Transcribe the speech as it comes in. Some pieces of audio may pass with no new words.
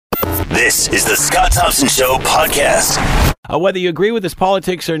This is the Scott Thompson Show podcast. Whether you agree with his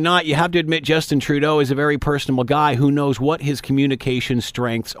politics or not, you have to admit Justin Trudeau is a very personable guy who knows what his communication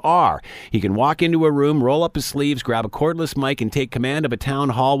strengths are. He can walk into a room, roll up his sleeves, grab a cordless mic, and take command of a town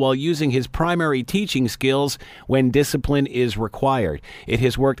hall while using his primary teaching skills when discipline is required. It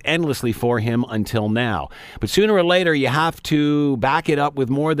has worked endlessly for him until now. But sooner or later, you have to back it up with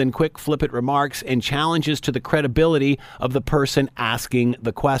more than quick, flippant remarks and challenges to the credibility of the person asking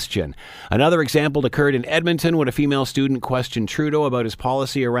the question. Another example occurred in Edmonton when a female student questioned Trudeau about his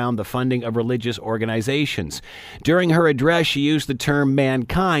policy around the funding of religious organizations. During her address, she used the term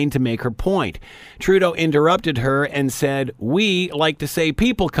mankind to make her point. Trudeau interrupted her and said, "We like to say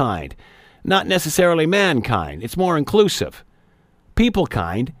people kind, not necessarily mankind. It's more inclusive." People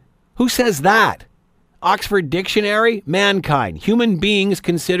kind? Who says that? Oxford Dictionary? Mankind. Human beings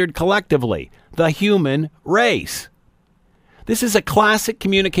considered collectively. The human race. This is a classic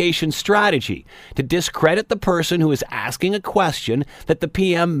communication strategy to discredit the person who is asking a question that the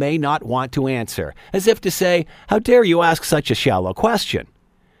PM may not want to answer, as if to say, "How dare you ask such a shallow question?"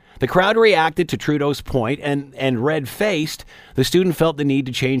 The crowd reacted to Trudeau's point, and red-faced, the student felt the need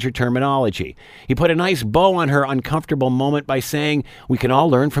to change her terminology. He put a nice bow on her uncomfortable moment by saying, "We can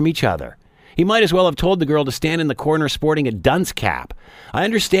all learn from each other." He might as well have told the girl to stand in the corner sporting a dunce cap. I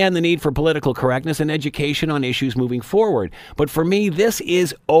understand the need for political correctness and education on issues moving forward, but for me, this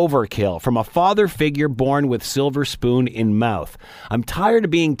is overkill from a father figure born with silver spoon in mouth. I'm tired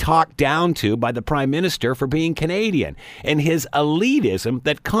of being talked down to by the Prime Minister for being Canadian, and his elitism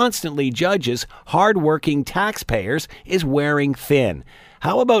that constantly judges hard-working taxpayers is wearing thin.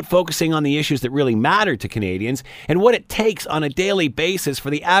 How about focusing on the issues that really matter to Canadians and what it takes on a daily basis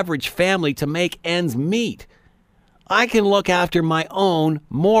for the average family to make ends meet? I can look after my own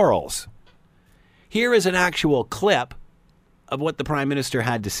morals. Here is an actual clip of what the Prime Minister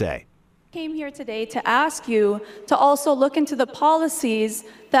had to say. I came here today to ask you to also look into the policies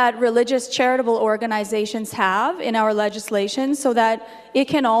that religious charitable organizations have in our legislation so that it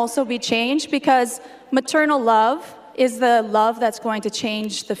can also be changed, because maternal love is the love that's going to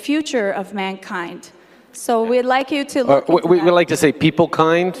change the future of mankind. So we'd like you to look into we that. would like to say people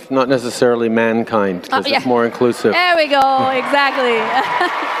kind, not necessarily mankind, because it's more inclusive. There we go, exactly.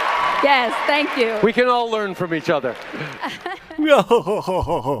 Yes, thank you. We can all learn from each other.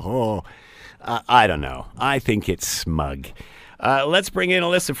 I don't know. I think it's smug. Let's bring in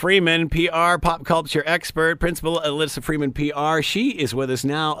Alyssa Freeman, PR, pop culture expert, Principal Alyssa Freeman, PR. She is with us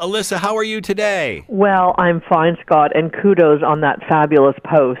now. Alyssa, how are you today? Well, I'm fine, Scott, and kudos on that fabulous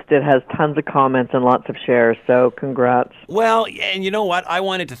post. It has tons of comments and lots of shares, so congrats. Well, and you know what? I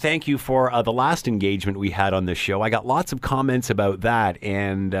wanted to thank you for the last engagement we had on this show. I got lots of comments about that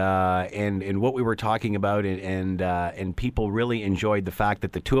and what we were talking about, and people really enjoyed the fact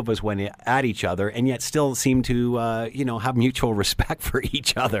that the two of us went at each other and yet still seemed to have mutual respect for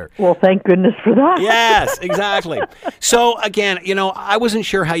each other. Well, thank goodness for that. Yes, exactly. So again, I wasn't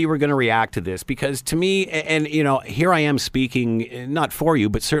sure how you were going to react to this, because to me, and here I am speaking not for you,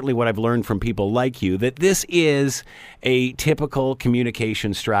 but certainly what I've learned from people like you, that this is a typical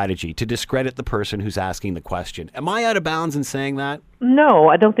communication strategy to discredit the person who's asking the question. Am I out of bounds in saying that? No,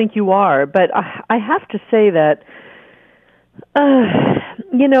 I don't think you are, but I have to say that,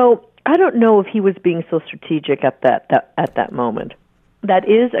 I don't know if he was being so strategic at that moment. That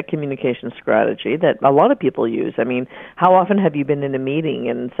is a communication strategy that a lot of people use. I mean, how often have you been in a meeting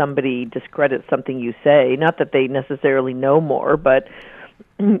and somebody discredits something you say? Not that they necessarily know more, but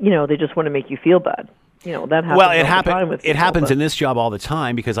they just want to make you feel bad. That happens. Well, it happens in this job all the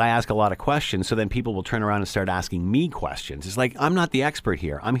time, because I ask a lot of questions, so then people will turn around and start asking me questions. It's like, I'm not the expert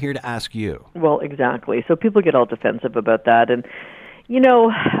here. I'm here to ask you. Well, exactly. So people get all defensive about that, and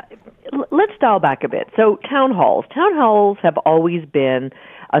let's dial back a bit. So town halls have always been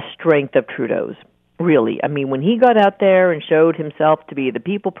a strength of Trudeau's, really. I mean, when he got out there and showed himself to be the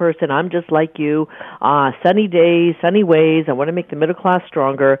people person, I'm just like you, sunny days, sunny ways, I want to make the middle class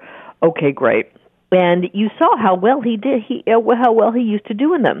stronger. Okay, great. And you saw how well he did, how well he used to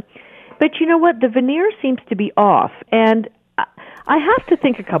do in them. But you know what? The veneer seems to be off, and I have to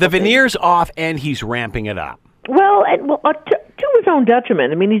think a couple The veneer's things. off, and he's ramping it up. Well, to his own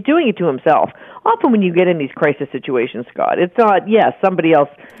detriment. I mean, he's doing it to himself. Often when you get in these crisis situations, Scott, it's not, yes, somebody else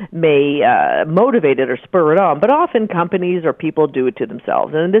may motivate it or spur it on, but often companies or people do it to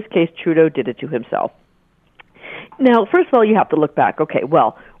themselves. And in this case, Trudeau did it to himself. Now, first of all, you have to look back. Okay,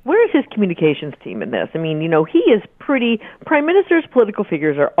 well, where is his communications team in this? I mean, he is Prime Minister's political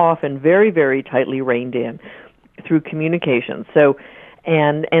figures are often very, very tightly reined in through communications. So,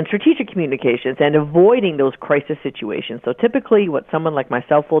 and strategic communications and avoiding those crisis situations. So typically what someone like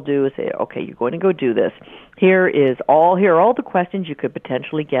myself will do is say, okay, you're going to go do this. Here are all the questions you could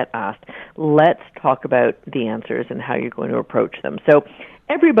potentially get asked. Let's talk about the answers and how you're going to approach them. So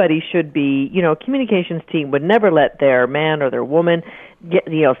everybody should be, communications team would never let their man or their woman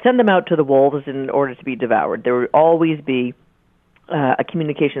send them out to the wolves in order to be devoured. There would always be a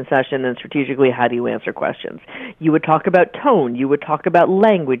communication session, and strategically, how do you answer questions? You would talk about tone. You would talk about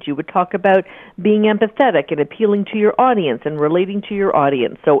language. You would talk about being empathetic and appealing to your audience and relating to your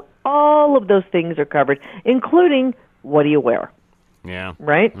audience. So all of those things are covered, including what do you wear? Yeah.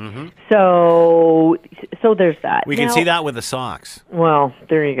 Right? Mm-hmm. So there's that. We can see that with the socks. Well,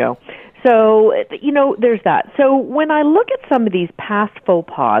 there you go. So, there's that. So when I look at some of these past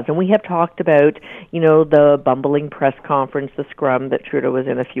faux pas, and we have talked about, the bumbling press conference, the scrum that Trudeau was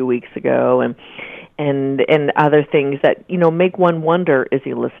in a few weeks ago, and other things that, make one wonder, is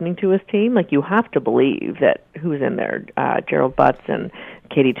he listening to his team? Like, you have to believe that who's in there, Gerald Butts and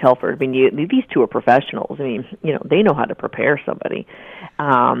Katie Telford. I mean, these two are professionals. I mean, they know how to prepare somebody.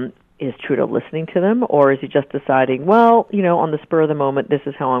 Is Trudeau listening to them, or is he just deciding, well, on the spur of the moment, this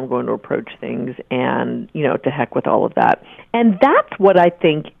is how I'm going to approach things, and, to heck with all of that? And that's what I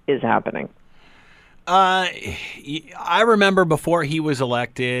think is happening. I remember before he was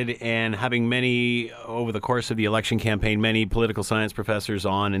elected and having over the course of the election campaign, many political science professors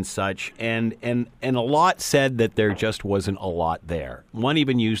on and such, and a lot said that there just wasn't a lot there. One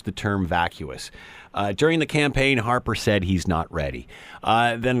even used the term vacuous. During the campaign, Harper said he's not ready.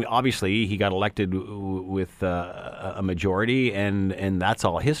 Then, obviously, he got elected with a majority, and that's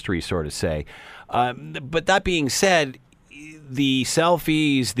all history, sort of say. But that being said, the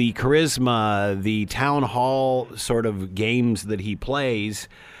selfies, the charisma, the town hall sort of games that he plays,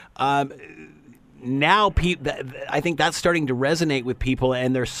 now I think that's starting to resonate with people,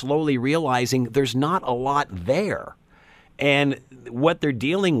 and they're slowly realizing there's not a lot there. And what they're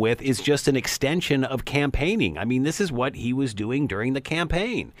dealing with is just an extension of campaigning. I mean, this is what he was doing during the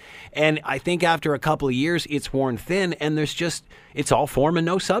campaign. And I think after a couple of years, it's worn thin, and it's all form and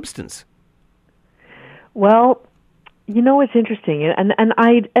no substance. Well, it's interesting, and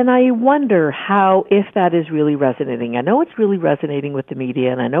I wonder if that is really resonating. I know it's really resonating with the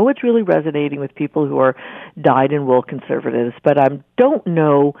media, and I know it's really resonating with people who are dyed-in-wool conservatives, but I don't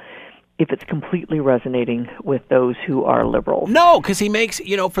know if it's completely resonating with those who are liberals. No, because he makes,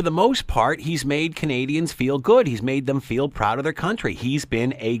 for the most part, he's made Canadians feel good. He's made them feel proud of their country. He's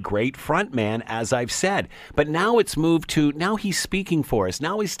been a great front man, as I've said. But now it's moved to, now he's speaking for us.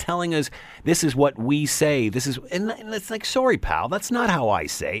 Now he's telling us, this is what we say. And it's like, sorry, pal, that's not how I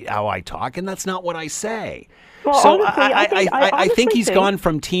talk, and that's not what I say. Well, so honestly, I think he's gone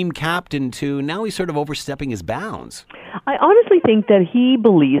from team captain to now he's sort of overstepping his bounds. I honestly think that he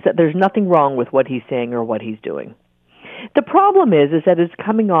believes that there's nothing wrong with what he's saying or what he's doing. The problem is that it's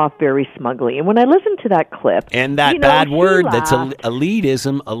coming off very smugly. And when I listen to that clip, and that bad word, that's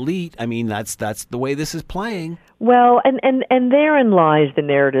elitism, elite. I mean, that's the way this is playing. Well, and therein lies the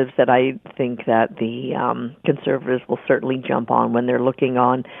narratives that I think that the conservatives will certainly jump on when they're looking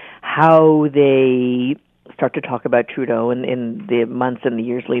on how they start to talk about Trudeau in the months and the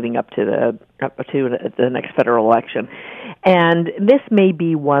years leading up to the next federal election. And this may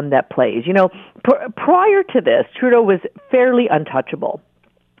be one that plays. Prior to this, Trudeau was fairly untouchable.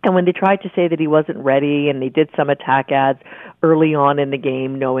 And when they tried to say that he wasn't ready, and they did some attack ads early on in the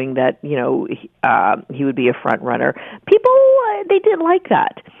game, knowing that he would be a front runner, people they didn't like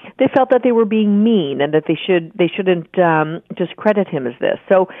that. They felt that they were being mean, and that they shouldn't discredit him as this.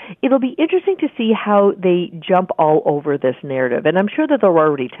 So it'll be interesting to see how they jump all over this narrative. And I'm sure that they're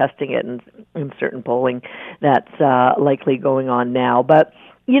already testing it in certain polling that's likely going on now. But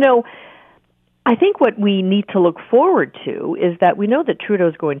I think what we need to look forward to is that we know that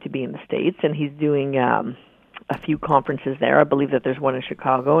Trudeau's going to be in the States, and he's doing a few conferences there. I believe that there's one in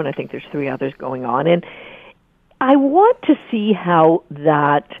Chicago, and I think there's 3 others going on. And I want to see how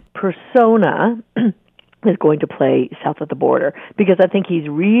that persona is going to play south of the border, because I think he's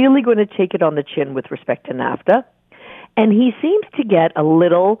really going to take it on the chin with respect to NAFTA. And he seems to get a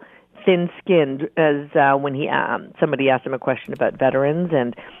little thin-skinned as when somebody asked him a question about veterans,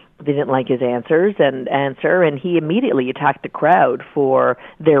 and they didn't like his answer, and he immediately attacked the crowd for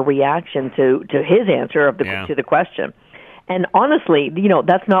their reaction to his answer to the question. And honestly,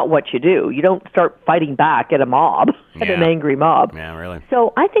 that's not what you do. You don't start fighting back at a mob, at an angry mob. Yeah, really.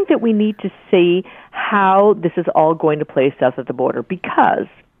 So I think that we need to see how this is all going to play south of the border, because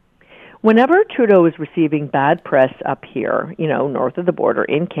whenever Trudeau is receiving bad press up here, north of the border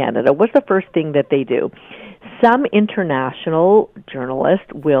in Canada, what's the first thing that they do? some international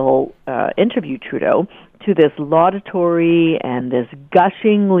journalist will interview Trudeau to this laudatory and this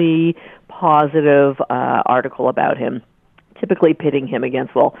gushingly positive article about him, typically pitting him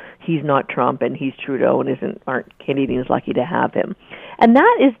against, well, he's not Trump and he's Trudeau and aren't Canadians lucky to have him. And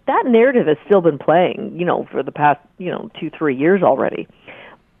that narrative has still been playing, for the past, 2-3 years already.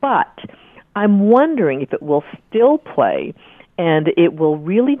 But I'm wondering if it will still play, and it will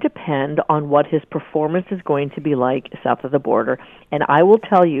really depend on what his performance is going to be like south of the border. And I will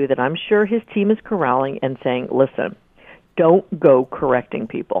tell you that I'm sure his team is corralling and saying, listen, don't go correcting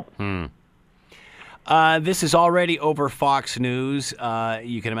people. This is already over Fox News.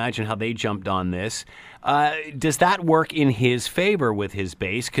 You can imagine how they jumped on this. Does that work in his favor with his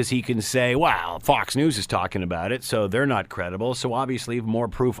base? Because he can say, wow, Fox News is talking about it, so they're not credible. So obviously more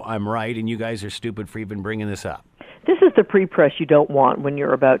proof I'm right, and you guys are stupid for even bringing this up. This is the pre-press you don't want when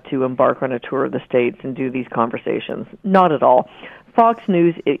you're about to embark on a tour of the States and do these conversations. Not at all. Fox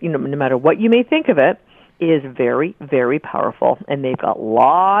News, no matter what you may think of it, is very, very powerful, and they've got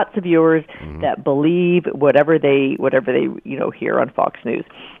lots of viewers that believe whatever they hear on Fox News.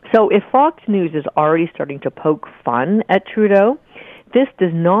 So if Fox News is already starting to poke fun at Trudeau, this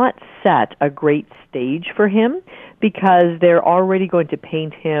does not set a great stage for him, because they're already going to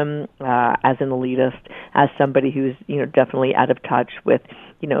paint him as an elitist, as somebody who's definitely out of touch with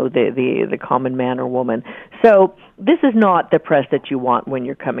the common man or woman. So this is not the press that you want when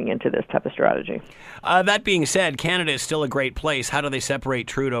you're coming into this type of strategy. That being said, Canada is still a great place. How do they separate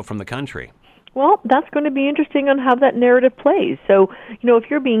Trudeau from the country? Well, that's going to be interesting on how that narrative plays. So, if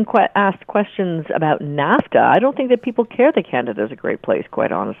you're being asked questions about NAFTA, I don't think that people care that Canada is a great place,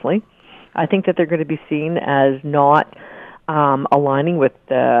 quite honestly. I think that they're going to be seen as not aligning with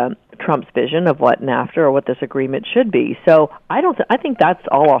Trump's vision of what NAFTA or what this agreement should be. So I think that's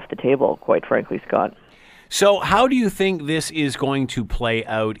all off the table, quite frankly, Scott. So how do you think this is going to play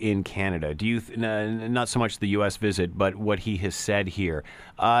out in Canada? Do you not so much the U.S. visit, but what he has said here?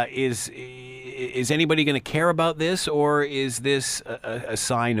 Is anybody going to care about this, or is this a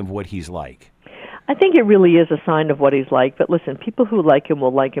sign of what he's like? I think it really is a sign of what he's like. But listen, people who like him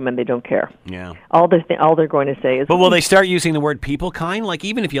will like him, and they don't care. Yeah. All they're going to say is. But will they start using the word people kind? Like,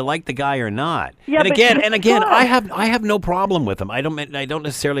 even if you like the guy or not. Yeah. And again, I have no problem with him. I don't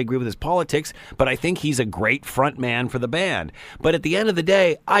necessarily agree with his politics, but I think he's a great front man for the band. But at the end of the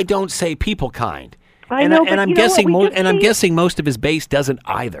day, I don't say people kind. I'm guessing most of his base doesn't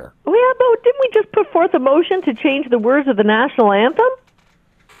either. Well, yeah, but didn't we just put forth a motion to change the words of the national anthem?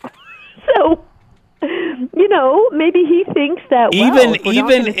 So. Maybe he thinks that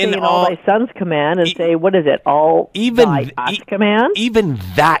even in all thy sons command and say, what is it? All thy us command? Even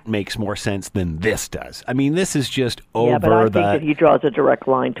that makes more sense than this does. I mean, this is just over. Yeah, but I think that he draws a direct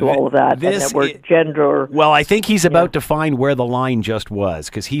line to all of that. And that word gender. Well, I think he's about to find where the line just was,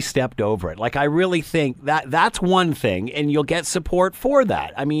 because he stepped over it. Like, I really think that's one thing, and you'll get support for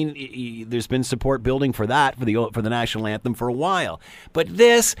that. I mean, there's been support building for that for the national anthem for a while. But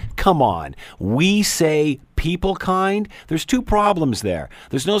this, come on, we say people kind. There's two problems there.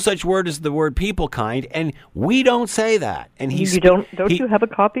 There's no such word as the word people kind, and we don't say that. And don't you have a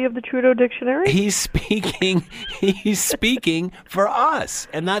copy of the Trudeau dictionary? He's speaking for us,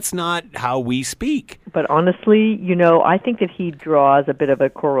 and that's not how we speak. But honestly, I think that he draws a bit of a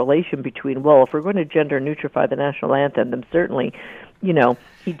correlation between, well, if we're going to gender neutrify the national anthem, then certainly,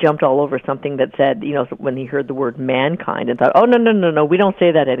 he jumped all over something that said, when he heard the word mankind and thought, oh, no, we don't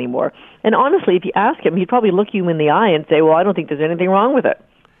say that anymore. And honestly, if you ask him, he'd probably look you in the eye and say, well, I don't think there's anything wrong with it.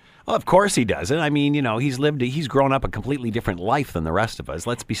 Well, of course he doesn't. I mean, he's grown up a completely different life than the rest of us.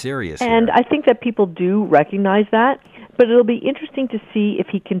 Let's be serious And here. I think that people do recognize that, but it'll be interesting to see if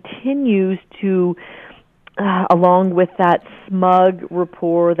he continues to, along with that smug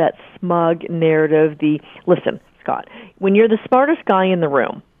rapport, that smug narrative, listen, Scott, when you're the smartest guy in the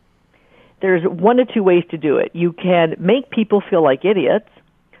room, there's one of two ways to do it. You can make people feel like idiots,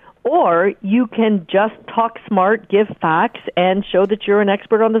 or you can just talk smart, give facts, and show that you're an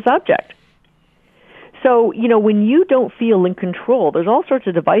expert on the subject. So, when you don't feel in control, there's all sorts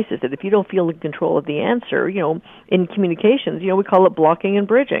of devices that if you don't feel in control of the answer, in communications, we call it blocking and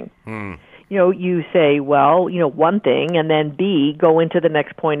bridging. You say, well, one thing, and then B, go into the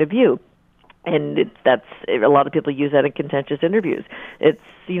next point of view. And that's a lot of people use that in contentious interviews. It's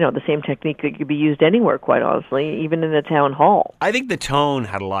the same technique that could be used anywhere, quite honestly, even in a town hall. I think the tone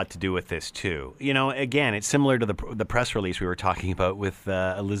had a lot to do with this too. Again, it's similar to the press release we were talking about with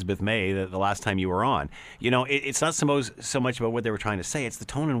Elizabeth May the last time you were on. It's not so much about what they were trying to say; it's the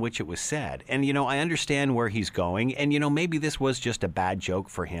tone in which it was said. And I understand where he's going, and maybe this was just a bad joke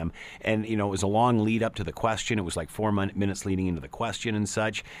for him. And it was a long lead up to the question. It was like 4 minutes leading into the question and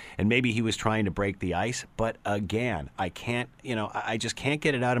such. And maybe he was trying to break the ice. But again, I can't. I just can't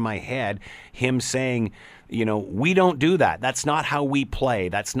get it out of my head, him saying, we don't do that. That's not how we play.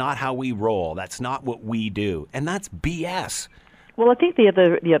 That's not how we roll. That's not what we do. And that's BS. Well, I think the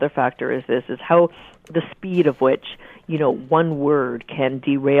other factor is how the speed of which, one word can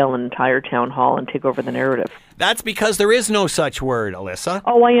derail an entire town hall and take over the narrative. That's because there is no such word, Alyssa.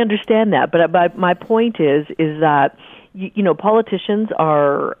 Oh, I understand that. But my point is that politicians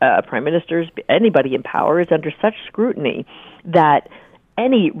are prime ministers, anybody in power is under such scrutiny that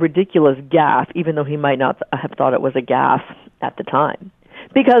any ridiculous gaffe, even though he might not have thought it was a gaffe at the time.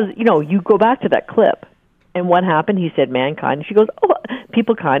 Because, you go back to that clip, and what happened? He said mankind, and she goes, oh,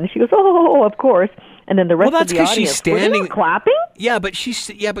 people kind, and she goes, oh, of course. And then the rest of the audience, she's standing, were they clapping? Yeah, but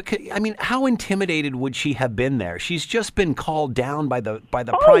how intimidated would she have been there? She's just been called down by the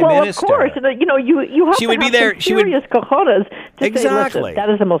prime minister. Of course. You have she to would have be there. Some serious cojones to exactly. say, listen, that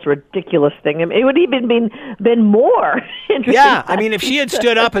is the most ridiculous thing. I mean, it would even been more interesting. Yeah, if she had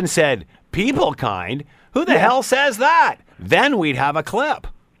stood up and said, people kind, who the hell says that? Then we'd have a clip.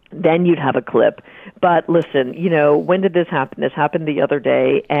 Then you'd have a clip. But listen, when did this happen? This happened the other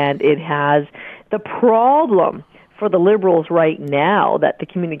day, and it has the problem for the Liberals right now that the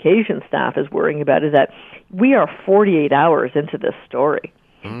communication staff is worrying about is that we are 48 hours into this story.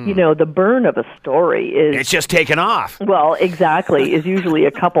 The burn of a story is... It's just taken off. Well, exactly, is usually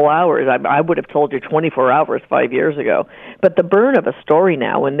a couple hours. I would have told you 24 hours 5 years ago. But the burn of a story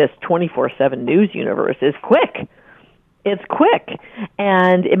now in this 24/7 news universe is quick. It's quick,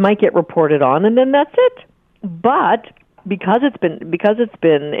 and it might get reported on, and then that's it. But because it's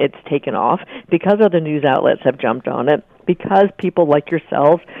taken off, because other news outlets have jumped on it, because people like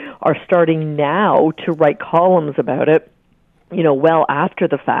yourselves are starting now to write columns about it, well after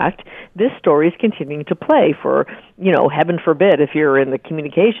the fact, this story is continuing to play for, heaven forbid, if you're in the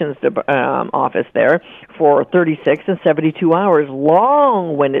communications office there, for 36 and 72 hours,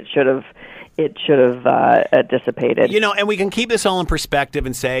 long when it should have dissipated. And we can keep this all in perspective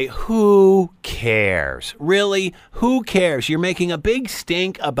and say, who cares? Really? Who cares? You're making a big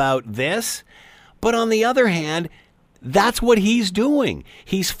stink about this, but on the other hand, that's what he's doing.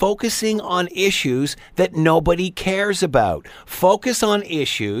 He's focusing on issues that nobody cares about. Focus on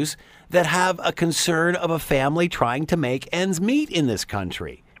issues that have a concern of a family trying to make ends meet in this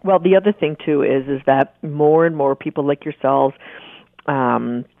country. Well, the other thing, too, is that more and more people like yourselves,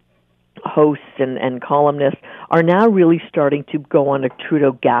 hosts and columnists, are now really starting to go on a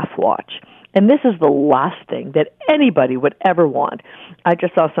Trudeau gaffe watch. And this is the last thing that anybody would ever want. I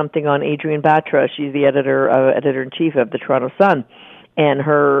just saw something on Adrienne Batra. She's the editor-in-chief of the Toronto Sun. And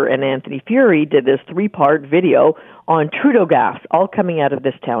her and Anthony Furey did this 3-part video on Trudeau gaffes, all coming out of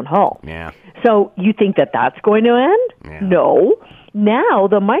this town hall. Yeah. So you think that that's going to end? Yeah. No. Now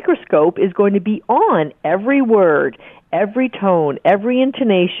the microscope is going to be on every word, every tone, every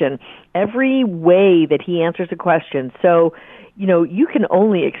intonation, every way that he answers a question. So, you can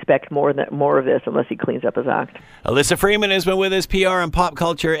only expect more of this unless he cleans up his act. Alyssa Freeman has been with us, PR and pop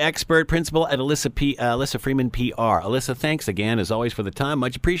culture expert, principal at Alyssa Freeman PR. Alyssa, thanks again, as always, for the time.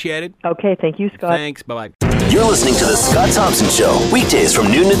 Much appreciated. Okay, thank you, Scott. Thanks. Bye-bye. You're listening to The Scott Thompson Show, weekdays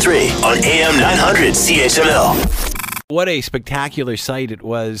from noon to 3 on AM 900 CHML. What a spectacular sight it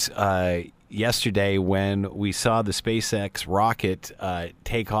was yesterday when we saw the SpaceX rocket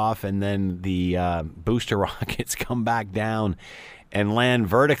take off and then the booster rockets come back down and land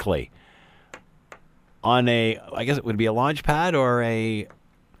vertically on I guess it would be a launch pad or a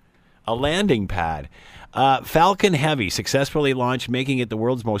landing pad. Falcon Heavy successfully launched, making it the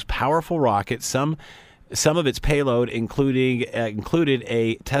world's most powerful rocket. Some of its payload included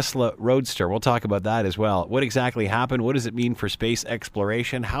a Tesla Roadster. We'll talk about that as well. What exactly happened? What does it mean for space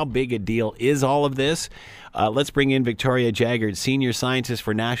exploration? How big a deal is all of this? Let's bring in Victoria Jaggard, Senior Scientist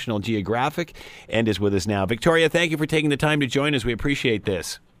for National Geographic, and is with us now. Victoria, thank you for taking the time to join us. We appreciate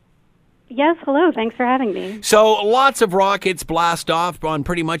this. Yes, hello. Thanks for having me. So lots of rockets blast off on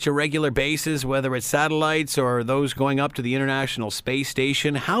pretty much a regular basis, whether it's satellites or those going up to the International Space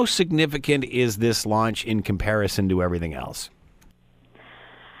Station. How significant is this launch in comparison to everything else?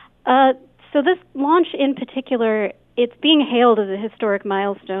 So this launch in particular It's being hailed as a historic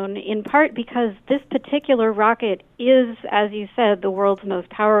milestone, in part because this particular rocket is, as you said, the world's most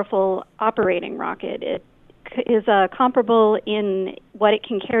powerful operating rocket. It is comparable in what it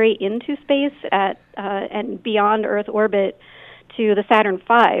can carry into space and beyond Earth orbit to the Saturn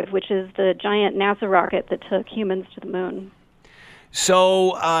V, which is the giant NASA rocket that took humans to the moon.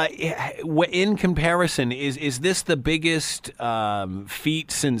 So, in comparison, is this the biggest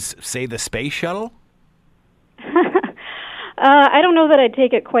feat since, say, the space shuttle? I don't know that I'd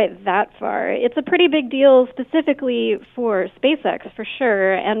take it quite that far. It's a pretty big deal specifically for SpaceX, for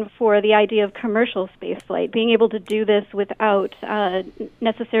sure, and for the idea of commercial spaceflight, being able to do this without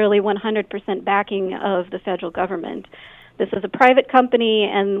necessarily 100% backing of the federal government. This is a private company,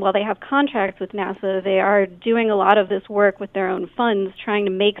 and while they have contracts with NASA, they are doing a lot of this work with their own funds, trying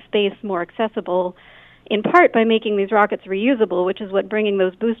to make space more accessible, in part by making these rockets reusable, which is what bringing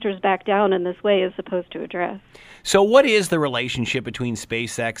those boosters back down in this way is supposed to address. So what is the relationship between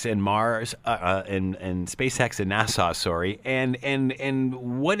SpaceX and Mars, and SpaceX and NASA, sorry, and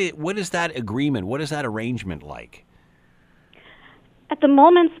what is that agreement? What is that arrangement like? At the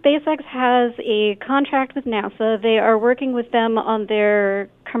moment, SpaceX has a contract with NASA. They are working with them on their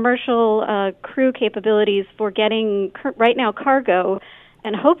commercial crew capabilities for getting, right now, cargo,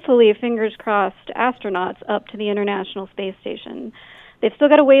 and hopefully, fingers crossed, astronauts up to the International Space Station. They've still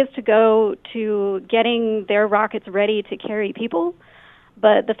got a ways to go to getting their rockets ready to carry people,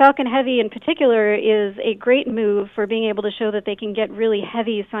 but the Falcon Heavy in particular is a great move for being able to show that they can get really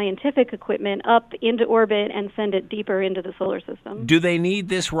heavy scientific equipment up into orbit and send it deeper into the solar system. Do they need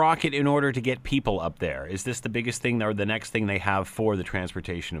this rocket in order to get people up there? Is this the biggest thing or the next thing they have for the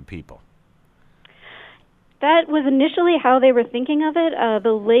transportation of people? That was initially how they were thinking of it.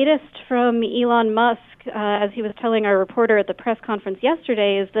 The latest from Elon Musk, as he was telling our reporter at the press conference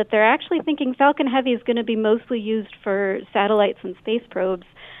yesterday, is that they're actually thinking Falcon Heavy is going to be mostly used for satellites and space probes,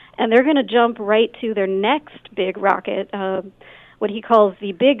 and they're going to jump right to their next big rocket, what he calls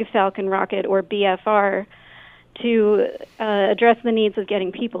the Big Falcon rocket, or BFR, to address the needs of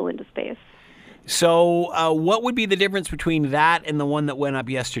getting people into space. So what would be the difference between that and the one that went up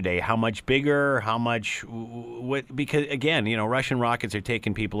yesterday? How much bigger? How much? Because, again, Russian rockets are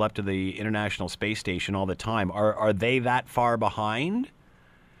taking people up to the International Space Station all the time. Are they that far behind?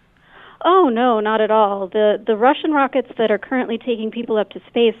 Oh, no, not at all. The Russian rockets that are currently taking people up to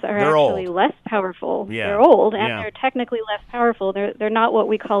space are actually less powerful. Yeah. They're old, and they're technically less powerful. They're not what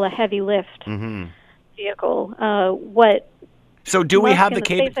we call a heavy lift vehicle. So do we have the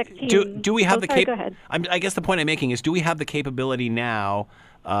capability? Do we have Go ahead. I guess the point I'm making is, do we have the capability now,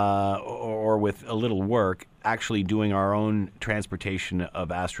 or with a little work, actually doing our own transportation of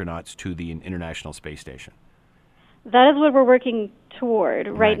astronauts to the International Space Station? That is what we're working toward.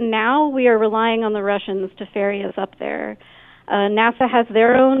 Right now, we are relying on the Russians to ferry us up there. NASA has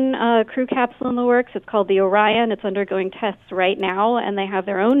their own crew capsule in the works. It's called the Orion. It's undergoing tests right now, and they have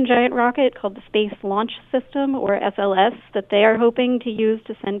their own giant rocket called the Space Launch System, or SLS, that they are hoping to use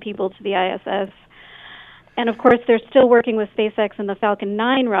to send people to the ISS. And, of course, they're still working with SpaceX and the Falcon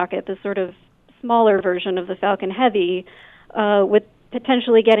 9 rocket, the sort of smaller version of the Falcon Heavy, with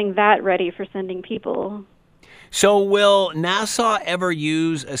potentially getting that ready for sending people. So will NASA ever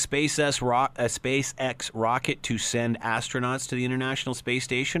use a SpaceX rocket to send astronauts to the International Space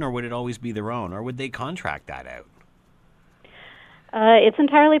Station, or would it always be their own, or would they contract that out? It's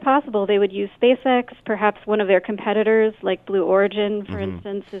entirely possible. They would use SpaceX. Perhaps one of their competitors, like Blue Origin, for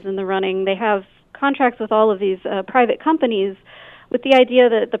instance, is in the running. They have contracts with all of these private companies with the idea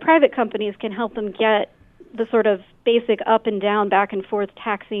that the private companies can help them get the sort of basic up and down, back and forth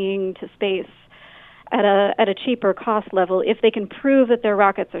taxiing to space at a cheaper cost level if they can prove that their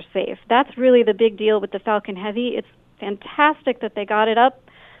rockets are safe. That's really the big deal with the Falcon Heavy. It's fantastic that they got it up,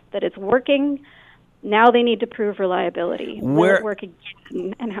 that it's working. Now they need to prove reliability. Will it work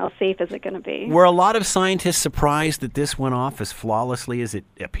again, and how safe is it going to be? Were a lot of scientists surprised that this went off as flawlessly as it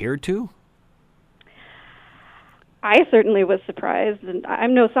appeared to? I certainly was surprised, and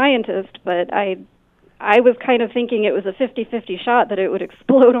I'm no scientist, but I was kind of thinking it was a 50-50 shot that it would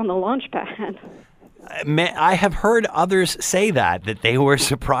explode on the launch pad. I have heard others say that they were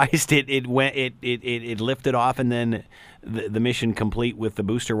surprised it lifted off, and then the mission complete with the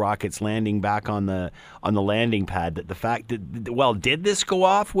booster rockets landing back on the landing pad. That the fact that, did this go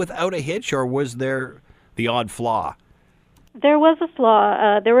off without a hitch, or was there the odd flaw? There was a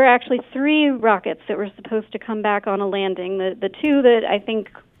flaw. There were actually 3 rockets that were supposed to come back on a landing. The 2 that I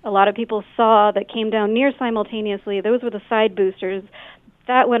think a lot of people saw that came down near simultaneously, those were the side boosters.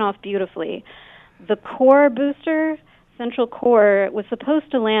 That went off beautifully. The core booster, central core, was supposed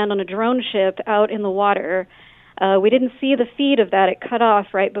to land on a drone ship out in the water. We didn't see the feed of that. It cut off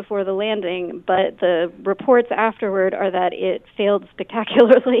right before the landing, but the reports afterward are that it failed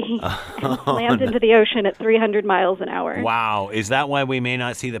spectacularly and slammed into the ocean at 300 miles an hour. Wow. Is that why we may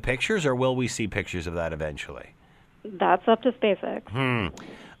not see the pictures, or will we see pictures of that eventually? That's up to SpaceX.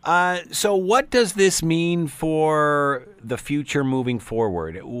 So what does this mean for the future moving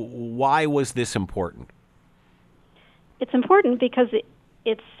forward? Why was this important? It's important because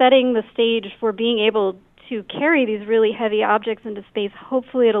it's setting the stage for being able to carry these really heavy objects into space,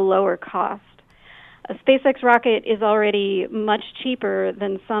 hopefully at a lower cost. A SpaceX rocket is already much cheaper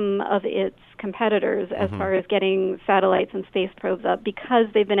than some of its competitors as far as getting satellites and space probes up, because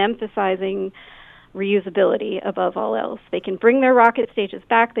they've been emphasizing reusability above all else. They can bring their rocket stages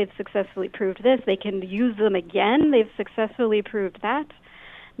back. They've successfully proved this. They can use them again. They've successfully proved that.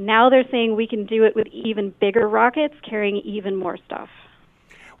 Now they're saying we can do it with even bigger rockets carrying even more stuff.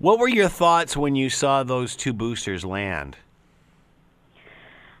 What were your thoughts when you saw those two boosters land?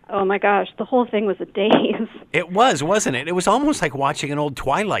 Oh my gosh, the whole thing was a daze. It was, wasn't it? It was almost like watching an old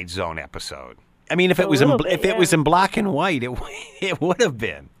Twilight Zone episode. I mean, if it was it was in black and white, it would have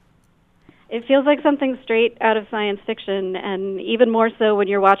been. It feels like something straight out of science fiction, and even more so when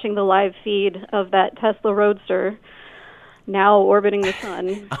you're watching the live feed of that Tesla Roadster now orbiting the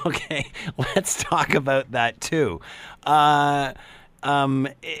sun. Okay, let's talk about that too.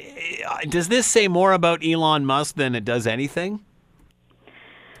 Does this say more about Elon Musk than it does anything?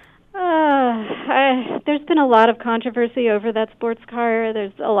 There's been a lot of controversy over that sports car.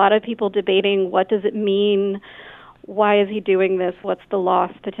 There's a lot of people debating, what does it mean? Why is he doing this? What's the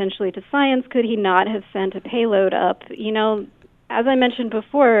loss potentially to science? Could he not have sent a payload up? You know, as I mentioned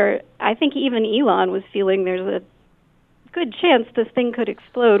before, I think even Elon was feeling there's a good chance this thing could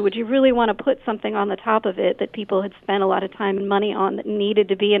explode. Would you really want to put something on the top of it that people had spent a lot of time and money on, that needed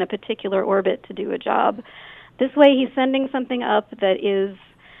to be in a particular orbit to do a job? This way he's sending something up that is,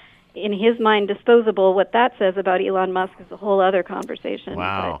 in his mind, disposable. What that says about Elon Musk is a whole other conversation.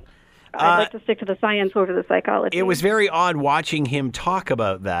 Wow. But I'd like to stick to the science over the psychology. It was very odd watching him talk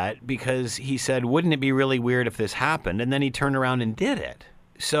about that, because he said, wouldn't it be really weird if this happened? And then he turned around and did it.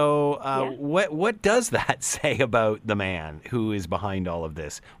 So what does that say about the man who is behind all of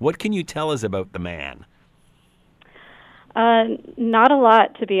this? What can you tell us about the man? Not a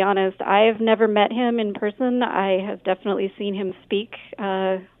lot, to be honest. I have never met him in person. I have definitely seen him speak.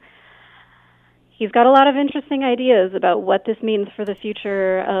 He's got a lot of interesting ideas about what this means for the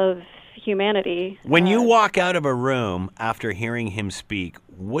future of humanity. When you walk out of a room after hearing him speak,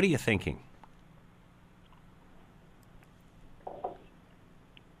 what are you thinking?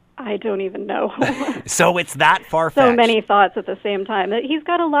 I don't even know. So it's that far-fetched. So many thoughts at the same time. He's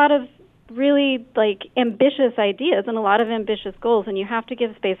got a lot of really ambitious ideas and a lot of ambitious goals, and you have to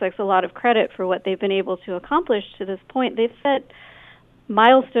give SpaceX a lot of credit for what they've been able to accomplish to this point. They've set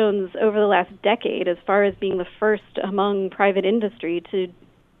milestones over the last decade as far as being the first among private industry to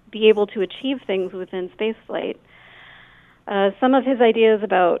be able to achieve things within spaceflight. Some of his ideas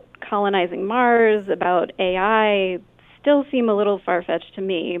about colonizing Mars, about AI, still seem a little far-fetched to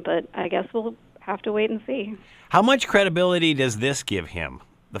me, but I guess we'll have to wait and see. How much credibility does this give him,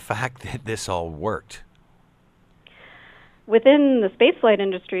 the fact that this all worked? Within the spaceflight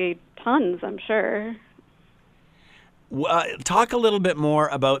industry, tons, I'm sure. Talk a little bit more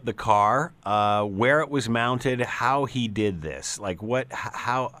about the car, where it was mounted, how he did this. Like,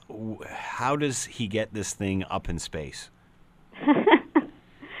 how does he get this thing up in space?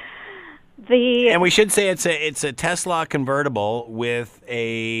 And we should say it's a Tesla convertible with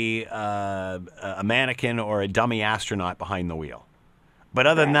a mannequin or a dummy astronaut behind the wheel. But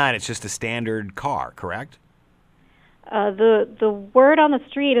other than that, it's just a standard car, correct? The word on the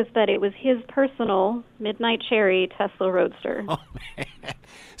street is that it was his personal Midnight Cherry Tesla Roadster. Oh man!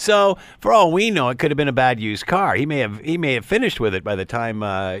 So for all we know, it could have been a bad used car. He may have finished with it by the time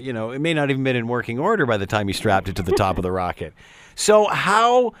it may not even been in working order by the time he strapped it to the top of the rocket. So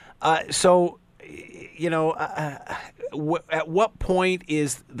how? At what point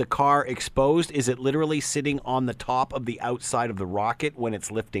is the car exposed? Is it literally sitting on the top of the outside of the rocket when it's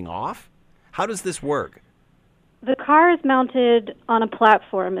lifting off? How does this work? The car is mounted on a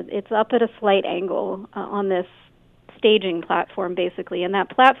platform. It's up at a slight angle on this staging platform, basically. And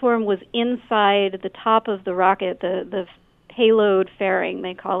that platform was inside the top of the rocket, the payload fairing,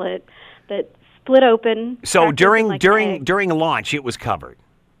 they call it, that split open. So during launch, it was covered?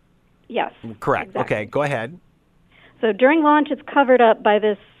 Yes. Correct. Exactly. Okay, go ahead. So during launch, it's covered up by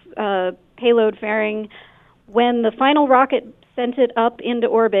this payload fairing. When the final rocket sent it up into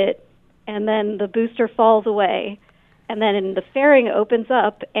orbit, and then the booster falls away, And then the fairing opens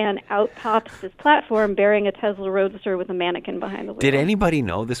up, and out pops this platform bearing a Tesla Roadster with a mannequin behind the wheel. Did anybody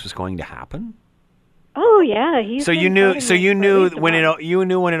know this was going to happen? Oh yeah, So you knew. So you knew when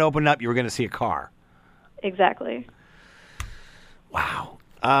it opened up, you were going to see a car. Exactly. Wow.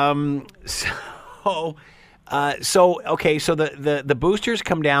 So the boosters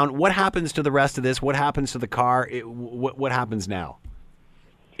come down. What happens to the rest of this? What happens to the car? What happens now?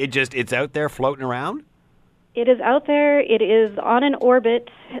 It's out there floating around? It is out there. It is on an orbit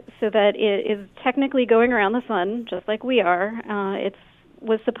so that it is technically going around the sun, just like we are. It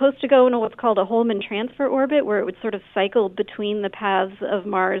was supposed to go in what's called a Holman transfer orbit, where it would sort of cycle between the paths of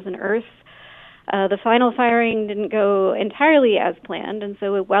Mars and Earth. The final firing didn't go entirely as planned, and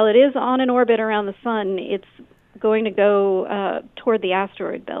so while it is on an orbit around the sun, it's going to go toward the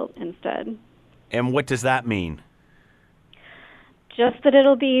asteroid belt instead. And what does that mean? Just that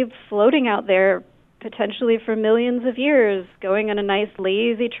it'll be floating out there, potentially for millions of years, going on a nice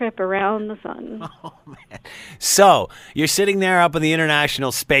lazy trip around the sun. Oh, man. So you're sitting there up in the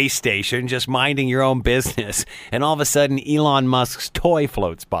International Space Station, just minding your own business, and all of a sudden Elon Musk's toy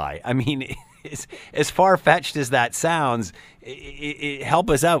floats by. I mean, as far-fetched as that sounds, help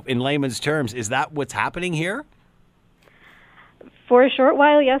us out in layman's terms. Is that what's happening here? For a short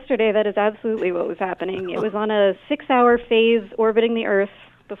while yesterday, that is absolutely what was happening. It was on a 6-hour phase orbiting the Earth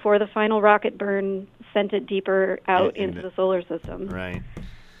before the final rocket burn sent it deeper out into the solar system. Right.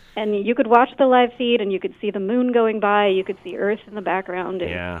 And you could watch the live feed, and you could see the moon going by. You could see Earth in the background.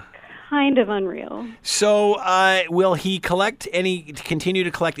 Yeah. Kind of unreal. So, will he continue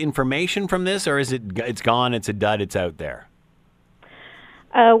to collect information from this, or is it's gone, it's a dud, it's out there?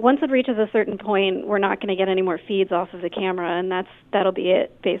 Once it reaches a certain point, we're not going to get any more feeds off of the camera, and that'll be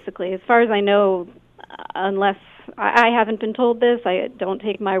it, basically. As far as I know, unless I haven't been told this, I don't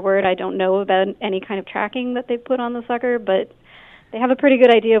take my word. I don't know about any kind of tracking that they've put on the sucker, but they have a pretty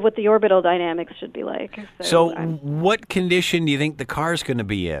good idea of what the orbital dynamics should be like. So what condition do you think the car's going to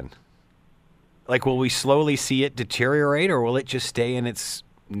be in? Like, will we slowly see it deteriorate, or will it just stay in its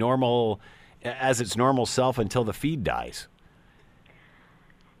normal self until the feed dies?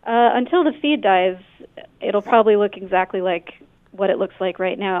 Until the feed dies, it'll probably look exactly like what it looks like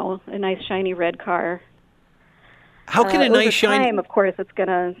right now, a nice shiny red car. How can a nice shiny? Time, of course, it's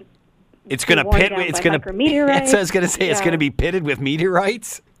gonna pit. It's gonna be pitted with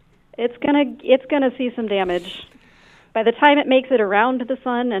meteorites. It's gonna see some damage. By the time it makes it around the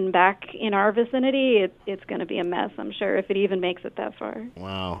sun and back in our vicinity, it's going to be a mess, I'm sure, if it even makes it that far.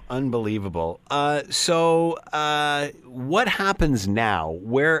 Wow, unbelievable. So what happens now?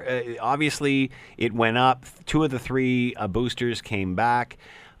 Where obviously it went up. 2 of the 3 boosters came back.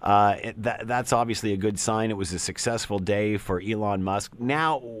 That's obviously a good sign. It was a successful day for Elon Musk.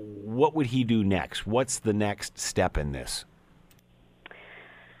 Now, what would he do next? What's the next step in this?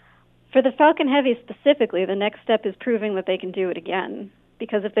 For the Falcon Heavy specifically, the next step is proving that they can do it again.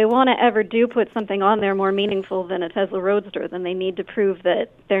 Because if they want to ever put something on there more meaningful than a Tesla Roadster, then they need to prove that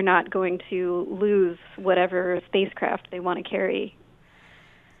they're not going to lose whatever spacecraft they want to carry.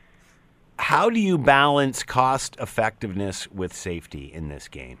 How do you balance cost effectiveness with safety in this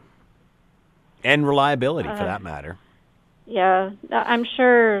game? And reliability, for that matter. Yeah, I'm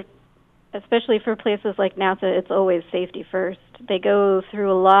sure, especially for places like NASA, it's always safety first. They go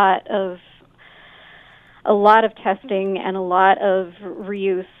through a lot of testing and a lot of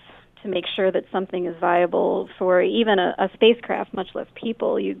reuse to make sure that something is viable for even a spacecraft, much less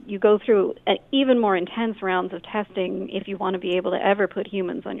people. You go through even more intense rounds of testing if you want to be able to ever put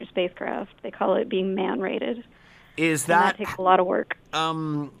humans on your spacecraft. They call it being man-rated. That takes a lot of work.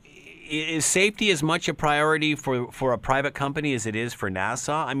 Is safety as much a priority for a private company as it is for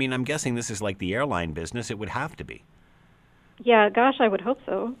NASA? I mean, I'm guessing this is like the airline business. It would have to be. Yeah, gosh, I would hope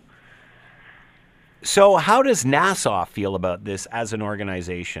so. So how does NASA feel about this as an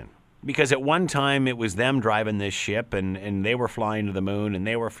organization? Because at one time it was them driving this ship, and they were flying to the moon, and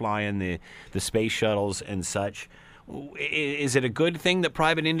they were flying the space shuttles and such. Is it a good thing that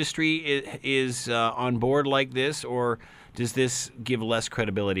private industry is on board like this, or does this give less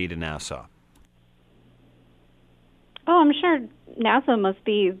credibility to NASA? Oh, I'm sure NASA must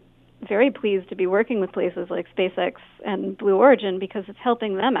be very pleased to be working with places like SpaceX and Blue Origin, because it's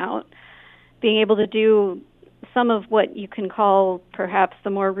helping them out, being able to do some of what you can call perhaps the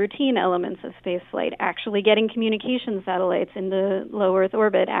more routine elements of spaceflight, actually getting communication satellites into low Earth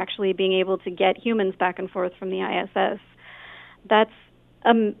orbit, actually being able to get humans back and forth from the ISS. That's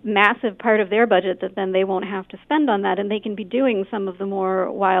a massive part of their budget that then they won't have to spend on that, and they can be doing some of the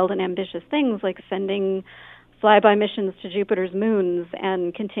more wild and ambitious things like sending flyby missions to Jupiter's moons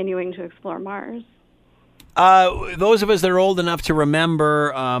and continuing to explore Mars. Those of us that are old enough to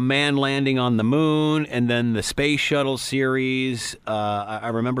remember Man landing on the moon and then the Space Shuttle series, I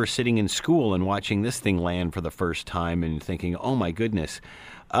remember sitting in school and watching this thing land for the first time and thinking, oh my goodness.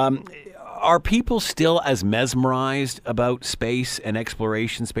 Are people still as mesmerized about space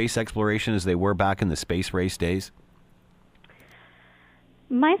exploration, as they were back in the space race days?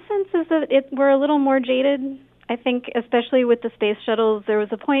 My sense is that we're a little more jaded. I think especially with the space shuttles, there was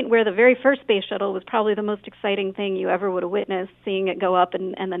a point where the very first space shuttle was probably the most exciting thing you ever would have witnessed, seeing it go up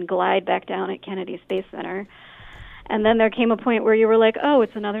and then glide back down at Kennedy Space Center. And then there came a point where you were like, oh,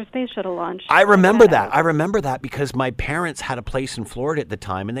 it's another space shuttle launch. I remember that. I remember that because my parents had a place in Florida at the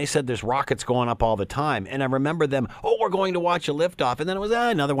time, and they said there's rockets going up all the time. And I remember them, we're going to watch a liftoff. And then it was,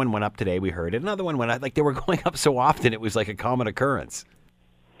 another one went up today, we heard it. Another one went up. Like, they were going up so often, it was like a common occurrence.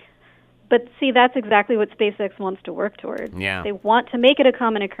 But see, that's exactly what SpaceX wants to work toward. Yeah. They want to make it a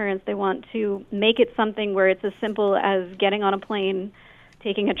common occurrence. They want to make it something where it's as simple as getting on a plane,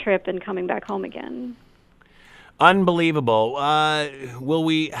 taking a trip, and coming back home again. Unbelievable.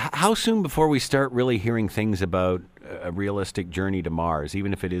 How soon before we start really hearing things about a realistic journey to Mars,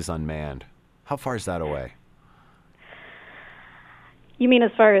 even if it is unmanned? How far is that away? You mean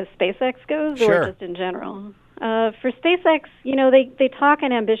as far as SpaceX goes, Sure. or just in general? For SpaceX, they talk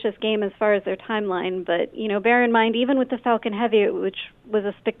an ambitious game as far as their timeline, but, bear in mind, even with the Falcon Heavy, which was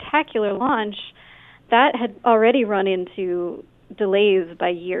a spectacular launch, that had already run into delays by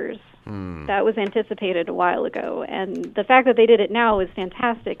years. That was anticipated a while ago, and the fact that they did it now is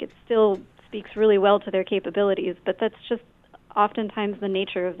fantastic. It still speaks really well to their capabilities, but that's just oftentimes the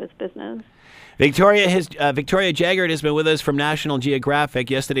nature of this business. Victoria Jaggert has been with us from National Geographic.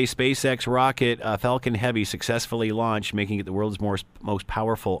 Yesterday's SpaceX rocket Falcon Heavy successfully launched, making it the world's most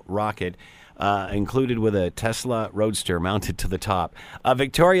powerful rocket, included with a Tesla Roadster mounted to the top.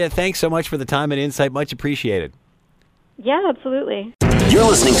 Victoria, thanks so much for the time and insight. Much appreciated. Yeah, absolutely. You're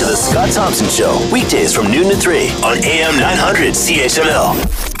listening to The Scott Thompson Show, weekdays from noon to 3 on AM 900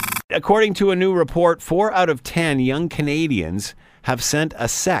 CHML. According to a new report, 4 out of 10 young Canadians have sent a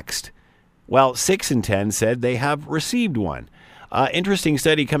sext, while 6 in 10 said they have received one. Interesting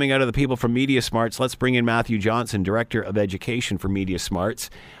study coming out of the people from Media Smarts. Let's bring in Matthew Johnson, Director of Education for Media Smarts.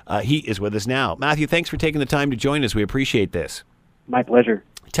 He is with us now. Matthew, thanks for taking the time to join us. We appreciate this. My pleasure.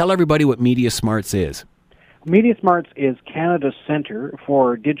 Tell everybody what Media Smarts is. Media Smarts is Canada's Centre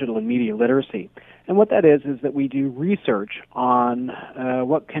for Digital and Media Literacy. And what that is that we do research on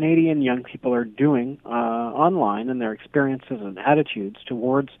what Canadian young people are doing online and their experiences and attitudes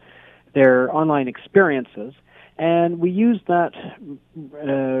towards their online experiences. And we use that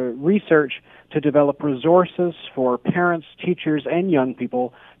research to develop resources for parents, teachers, and young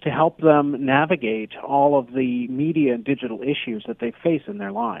people to help them navigate all of the media and digital issues that they face in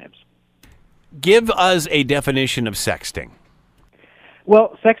their lives. Give us a definition of sexting.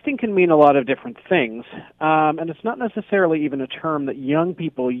 Well, sexting can mean a lot of different things, and it's not necessarily even a term that young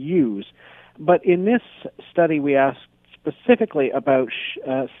people use. But in this study, we asked specifically about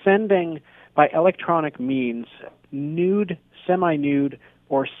sending by electronic means nude, semi-nude,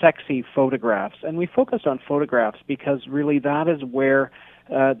 or sexy photographs. And we focused on photographs because really that is where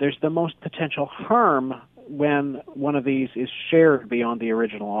there's the most potential harm when one of these is shared beyond the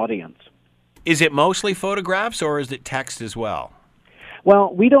original audience. Is it mostly photographs or is it text as well?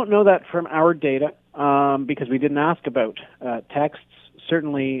 Well, we don't know that from our data because we didn't ask about texts.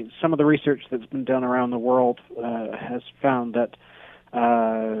 Certainly, some of the research that's been done around the world has found that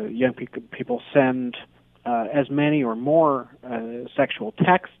young people send as many or more sexual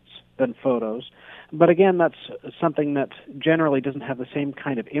texts than photos. But again, that's something that generally doesn't have the same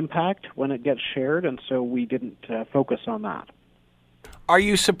kind of impact when it gets shared, and so we didn't focus on that. Are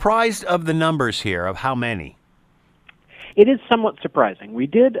you surprised of the numbers here, of how many? It is somewhat surprising. We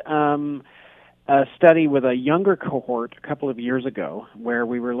did a study with a younger cohort a couple of years ago where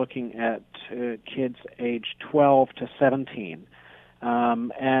we were looking at kids aged 12 to 17.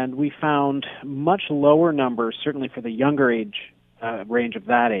 And we found much lower numbers, certainly for the younger age range of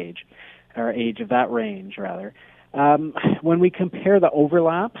that age, or age of that range, rather. When we compare the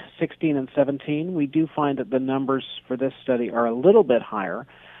overlap, 16 and 17, we do find that the numbers for this study are a little bit higher.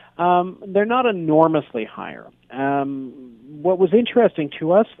 They're not enormously higher. What was interesting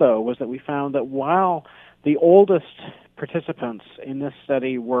to us, though, was that we found that while the oldest participants in this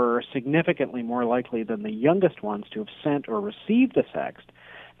study were significantly more likely than the youngest ones to have sent or received a sext,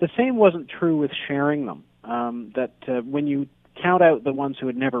 the same wasn't true with sharing them. When you count out the ones who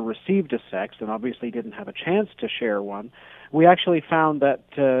had never received a sext and obviously didn't have a chance to share one, we actually found that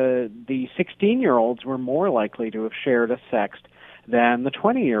the 16-year-olds were more likely to have shared a sext than the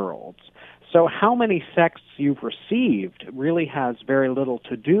 20-year-olds. So how many sexts you've received really has very little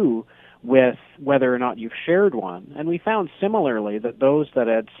to do with whether or not you've shared one. And we found similarly that those that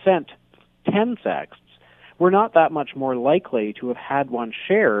had sent 10 sexts were not that much more likely to have had one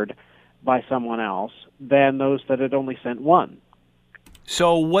shared by someone else than those that had only sent one.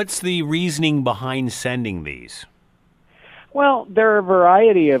 So what's the reasoning behind sending these? Well, there are a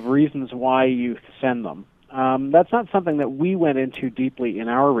variety of reasons why you send them. That's not something that we went into deeply in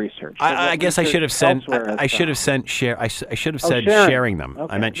our research. I guess I should have said sharing them.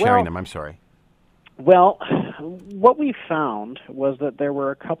 Okay. I meant sharing them. I'm sorry. Well, what we found was that there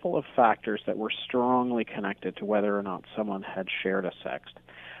were a couple of factors that were strongly connected to whether or not someone had shared a sext.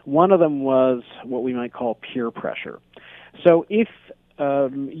 One of them was what we might call peer pressure. So if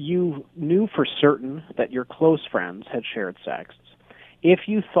you knew for certain that your close friends had shared sexts, if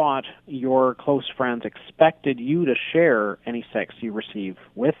you thought your close friends expected you to share any sex you receive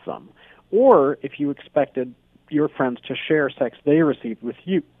with them, or if you expected your friends to share sex they received with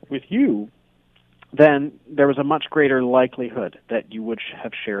you, then there was a much greater likelihood that you would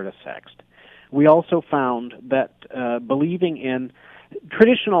have shared a sext. We also found that believing in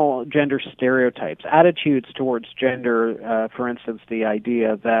traditional gender stereotypes, attitudes towards gender, for instance, the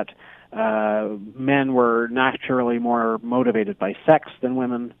idea that men were naturally more motivated by sex than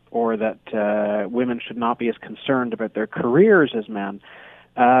women, or that women should not be as concerned about their careers as men.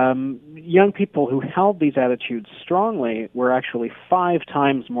 Young people who held these attitudes strongly were actually 5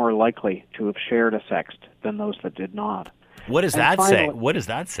 times more likely to have shared a sext than those that did not. What does that say? What does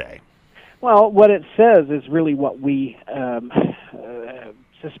that say? Well, what it says is really what we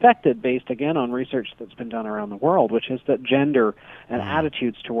suspected based, again, on research that's been done around the world, which is that gender and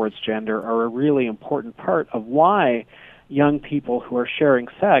attitudes towards gender are a really important part of why young people who are sharing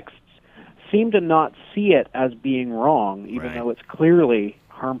sexts seem to not see it as being wrong, even though it's clearly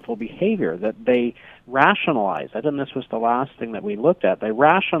harmful behavior, that they rationalize it, and this was the last thing that we looked at. They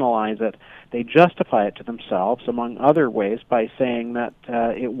rationalize it, they justify it to themselves, among other ways, by saying that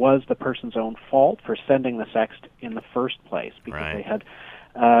it was the person's own fault for sending the sext in the first place, because they had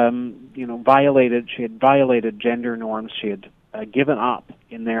violated gender norms. She had given up,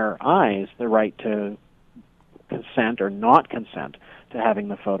 in their eyes, the right to consent or not consent to having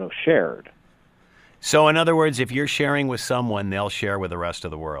the photo shared. So, in other words, if you're sharing with someone, they'll share with the rest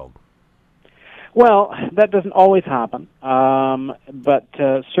of the world. Well, that doesn't always happen, but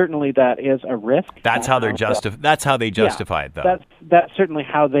certainly that is a risk. That's how they're That's how they justify it, though. That's certainly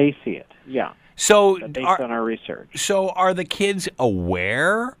how they see it. Yeah. So, based on our research. So, are the kids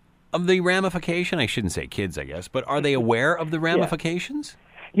aware of the ramification? I shouldn't say kids, I guess, but are they aware of the ramifications?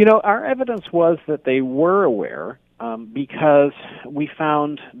 You know, our evidence was that they were aware. Because we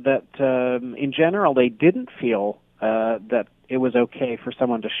found that, in general, they didn't feel that it was okay for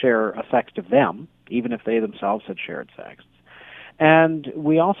someone to share a sext of them, even if they themselves had shared sexts. And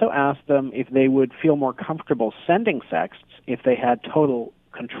we also asked them if they would feel more comfortable sending sexts if they had total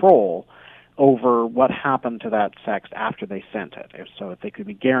control over what happened to that sext after they sent it. If they could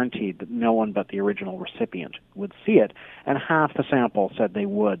be guaranteed that no one but the original recipient would see it, and half the sample said they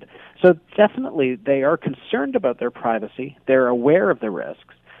would. So definitely they are concerned about their privacy. They're aware of the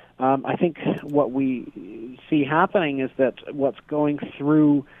risks. I think what we see happening is that what's going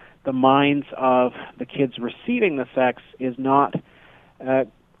through the minds of the kids receiving the sext is not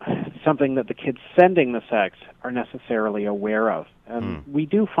something that the kids sending the sext are necessarily aware of. We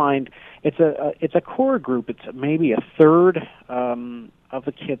do find it's a core group. It's maybe a third of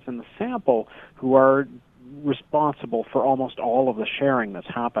the kids in the sample who are responsible for almost all of the sharing that's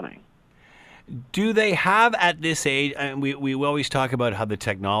happening. Do they have at this age, and we always talk about how the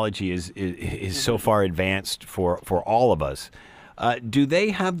technology is so far advanced for all of us, do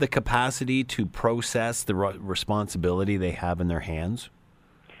they have the capacity to process the responsibility they have in their hands?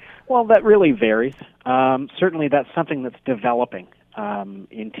 Well, that really varies. Certainly that's something that's developing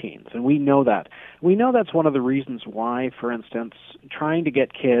in teens, and we know that. We know that's one of the reasons why, for instance, trying to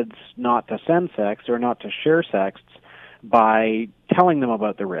get kids not to send sex or not to share sexts by telling them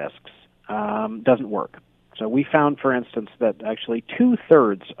about the risks doesn't work. So we found, for instance, that actually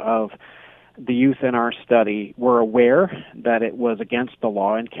 2/3 of the youth in our study were aware that it was against the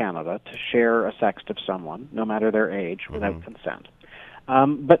law in Canada to share a sext of someone, no matter their age, without consent.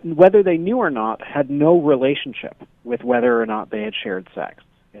 But whether they knew or not had no relationship with whether or not they had shared sex.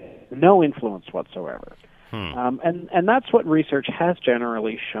 No influence whatsoever. And that's what research has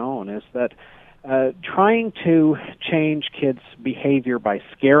generally shown, is that trying to change kids' behavior by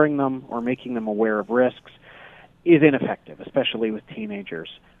scaring them or making them aware of risks is ineffective, especially with teenagers.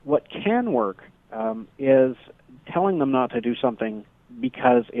 What can work is telling them not to do something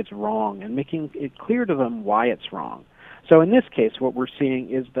because it's wrong and making it clear to them why it's wrong. So in this case, what we're seeing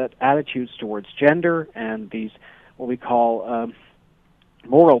is that attitudes towards gender and these what we call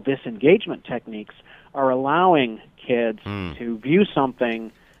moral disengagement techniques are allowing kids to view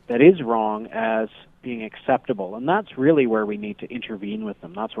something that is wrong as being acceptable. And that's really where we need to intervene with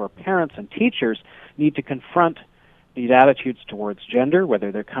them. That's where parents and teachers need to confront these attitudes towards gender,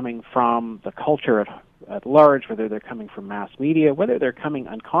 whether they're coming from the culture at large, whether they're coming from mass media, whether they're coming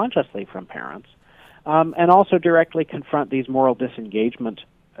unconsciously from parents, and also directly confront these moral disengagement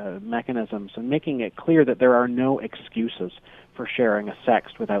mechanisms and making it clear that there are no excuses for sharing a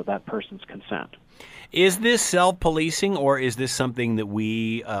sext without that person's consent. Is this self-policing, or is this something that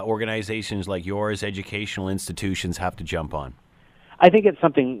we, organizations like yours, educational institutions, have to jump on? I think it's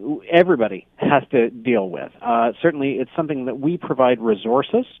something everybody has to deal with. Certainly, it's something that we provide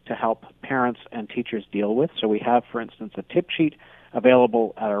resources to help parents and teachers deal with. So we have, for instance, a tip sheet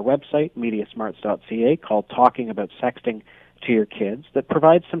available at our website, mediasmarts.ca, called Talking About Sexting to Your Kids, that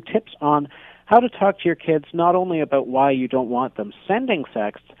provides some tips on how to talk to your kids not only about why you don't want them sending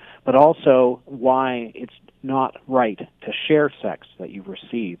sexts, but also why it's not right to share sex that you've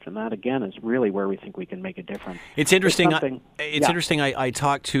received. And that, again, is really where we think we can make a difference. It's interesting. I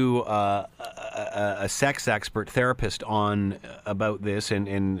talked to a sex expert therapist on about this,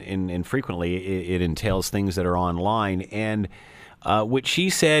 and frequently it entails things that are online. And what she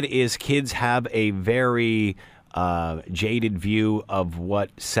said is kids have a very jaded view of what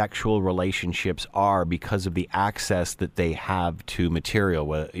sexual relationships are because of the access that they have to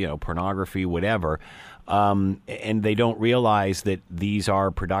material, pornography, whatever. And they don't realize that these are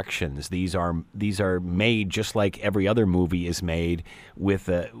productions. These are made just like every other movie is made with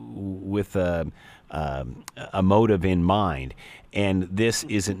a motive in mind. And this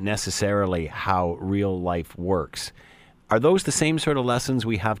isn't necessarily how real life works. Are those the same sort of lessons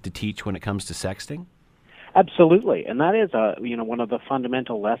we have to teach when it comes to sexting? Absolutely, and that is one of the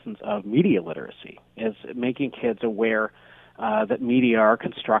fundamental lessons of media literacy, is making kids aware that media are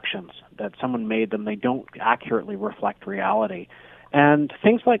constructions, that someone made them, they don't accurately reflect reality. And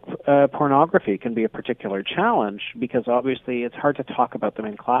things like pornography can be a particular challenge because obviously it's hard to talk about them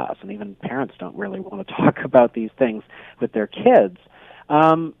in class, and even parents don't really want to talk about these things with their kids.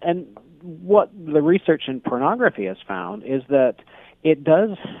 And what the research in pornography has found is that it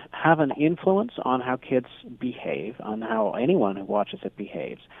does have an influence on how kids behave, on how anyone who watches it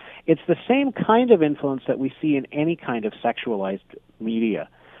behaves. It's the same kind of influence that we see in any kind of sexualized media,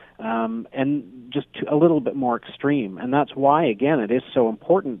 and just a little bit more extreme. And that's why, again, it is so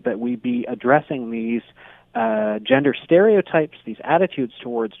important that we be addressing these gender stereotypes, these attitudes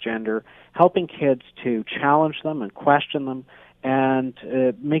towards gender, helping kids to challenge them and question them, and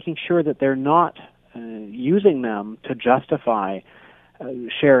making sure that they're not using them to justify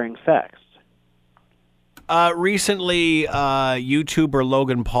sharing sex. Recently, YouTuber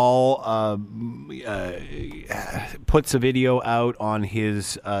Logan Paul puts a video out on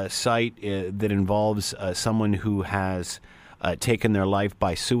his site that involves someone who has taken their life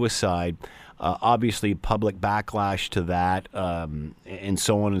by suicide. Obviously, public backlash to that, and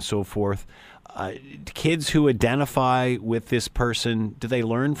so on and so forth. Kids who identify with this person, do they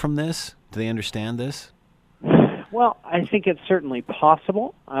learn from this? Do they understand this? Well, I think it's certainly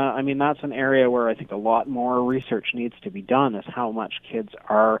possible. That's an area where I think a lot more research needs to be done, is how much kids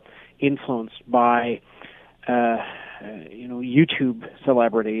are influenced by, YouTube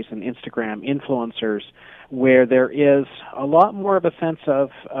celebrities and Instagram influencers, where there is a lot more of a sense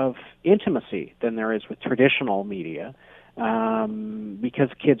of intimacy than there is with traditional media, because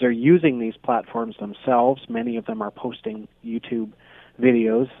kids are using these platforms themselves. Many of them are posting YouTube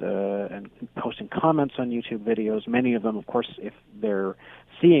videos and posting comments on YouTube videos. Many of them, of course, if they're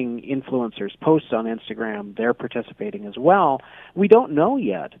seeing influencers posts on Instagram, they're participating as well. We don't know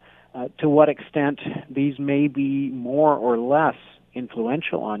yet to what extent these may be more or less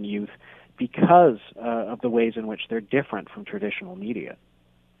influential on youth because of the ways in which they're different from traditional media.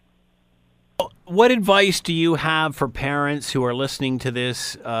 What advice do you have for parents who are listening to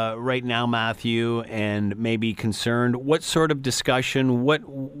this right now, Matthew, and may be concerned? What sort of discussion, what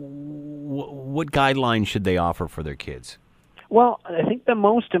guidelines should they offer for their kids? Well, I think the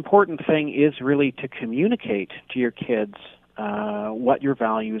most important thing is really to communicate to your kids what your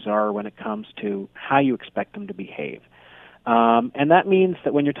values are when it comes to how you expect them to behave. And that means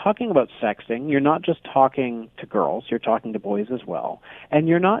that when you're talking about sexting, you're not just talking to girls, you're talking to boys as well. And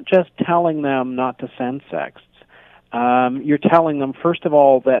you're not just telling them not to send sexts. You're telling them, first of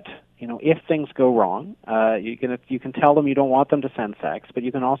all, that if things go wrong, you can tell them you don't want them to send sex, but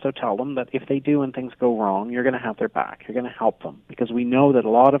you can also tell them that if they do and things go wrong, you're going to have their back. You're going to help them, because we know that a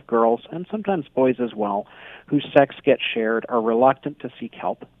lot of girls, and sometimes boys as well, whose sex gets shared are reluctant to seek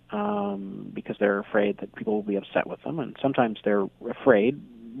help because they're afraid that people will be upset with them, and sometimes they're afraid,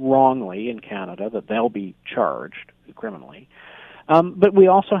 wrongly in Canada, that they'll be charged criminally. But we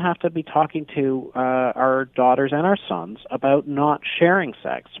also have to be talking to our daughters and our sons about not sharing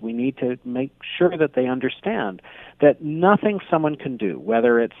sex. We need to make sure that they understand that nothing someone can do,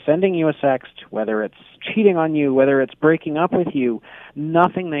 whether it's sending you a sext, whether it's cheating on you, whether it's breaking up with you,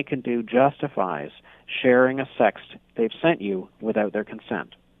 nothing they can do justifies sharing a sext they've sent you without their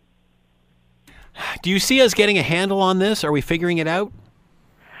consent. Do you see us getting a handle on this? Are we figuring it out?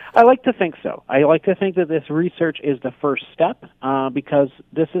 I like to think so. I like to think that this research is the first step, because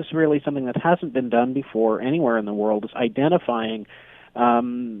this is really something that hasn't been done before anywhere in the world, is identifying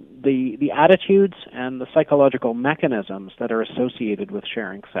the attitudes and the psychological mechanisms that are associated with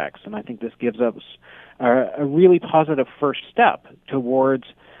sharing sex. And I think this gives us a really positive first step towards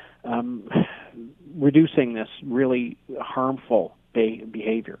reducing this really harmful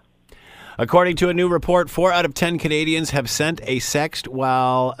behavior. According to a new report, 4 out of 10 Canadians have sent a sext,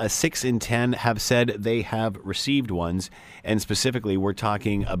 while 6 in 10 have said they have received ones. And specifically, we're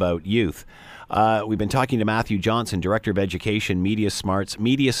talking about youth. We've been talking to Matthew Johnson, Director of Education, Media Smarts,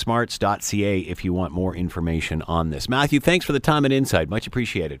 mediasmarts.ca, if you want more information on this. Matthew, thanks for the time and insight. Much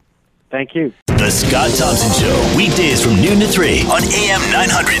appreciated. Thank you. The Scott Thompson Show, weekdays from noon to 3 on AM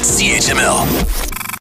 900 CHML.